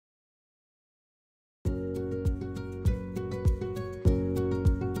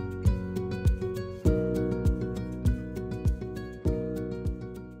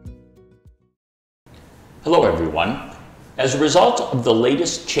Hello everyone. As a result of the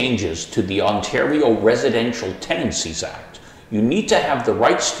latest changes to the Ontario Residential Tenancies Act, you need to have the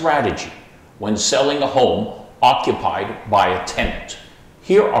right strategy when selling a home occupied by a tenant.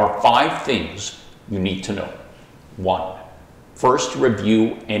 Here are 5 things you need to know. 1. First,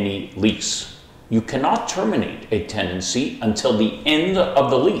 review any lease. You cannot terminate a tenancy until the end of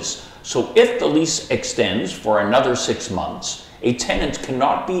the lease. So if the lease extends for another 6 months, a tenant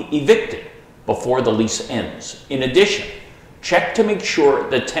cannot be evicted before the lease ends. In addition, check to make sure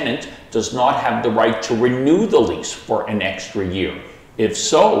the tenant does not have the right to renew the lease for an extra year. If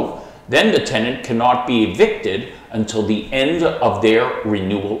so, then the tenant cannot be evicted until the end of their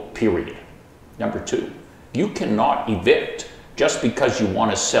renewal period. Number 2, you cannot evict just because you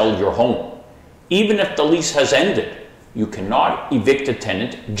want to sell your home. Even if the lease has ended, you cannot evict a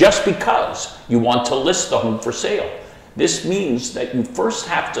tenant just because you want to list the home for sale. This means that you first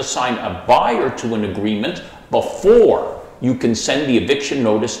have to sign a buyer to an agreement before you can send the eviction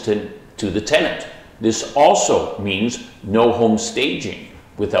notice to the tenant. This also means no home staging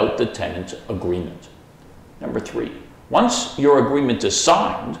without the tenant agreement. Number 3, once your agreement is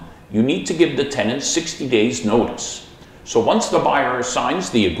signed, you need to give the tenant 60 days notice. So once the buyer signs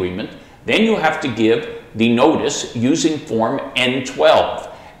the agreement, then you have to give the notice using Form N12,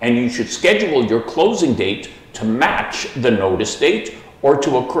 and you should schedule your closing date to match the notice date or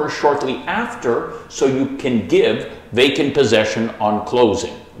to occur shortly after so you can give vacant possession on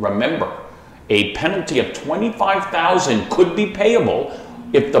closing. Remember, a penalty of $25,000 could be payable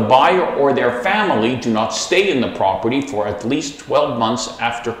if the buyer or their family do not stay in the property for at least 12 months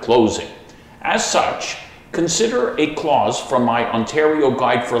after closing. As such, consider a clause from my Ontario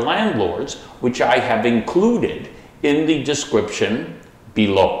Guide for Landlords, which I have included in the description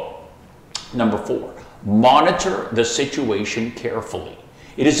below. Number 4, monitor the situation carefully.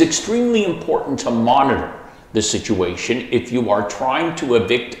 It is extremely important to monitor the situation if you are trying to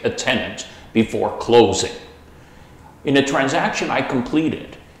evict a tenant before closing. In a transaction I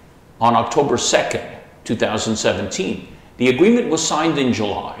completed on October 2nd, 2017, the agreement was signed in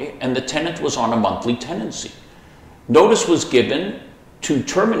July and the tenant was on a monthly tenancy. Notice was given to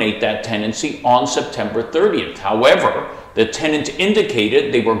terminate that tenancy on September 30th. However, the tenant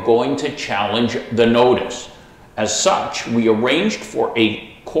indicated they were going to challenge the notice. As such, we arranged for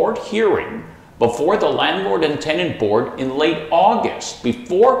a court hearing before the Landlord and Tenant Board in late August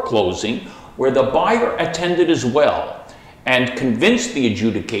before closing, where the buyer attended as well and convinced the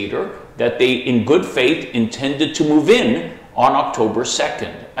adjudicator that they in good faith intended to move in on October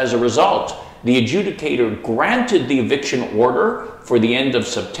 2nd. As a result, the adjudicator granted the eviction order for the end of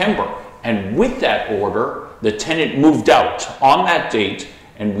September, and with that order, the tenant moved out on that date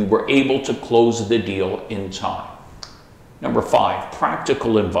and we were able to close the deal in time. Number 5,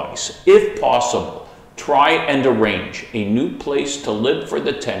 practical advice. If possible, try and arrange a new place to live for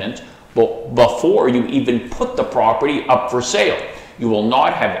the tenant before you even put the property up for sale. You will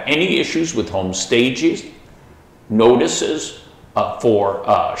not have any issues with home stages, notices for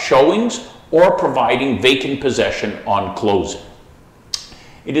showings, or providing vacant possession on closing.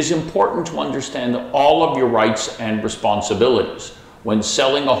 It is important to understand all of your rights and responsibilities when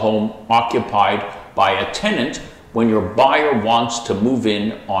selling a home occupied by a tenant when your buyer wants to move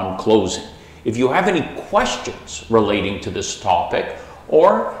in on closing. If you have any questions relating to this topic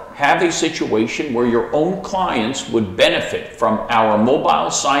or have a situation where your own clients would benefit from our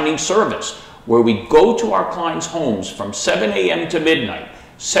mobile signing service, where we go to our clients' homes from 7 a.m. to midnight,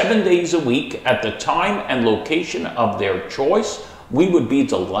 7 days a week at the time and location of their choice, we would be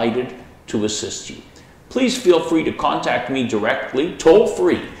delighted to assist you. Please feel free to contact me directly,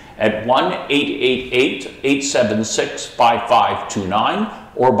 toll-free, at 1-888-876-5529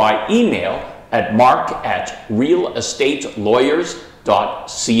 or by email at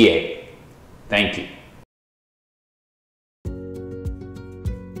mark@realestatelawyers.ca. Thank you.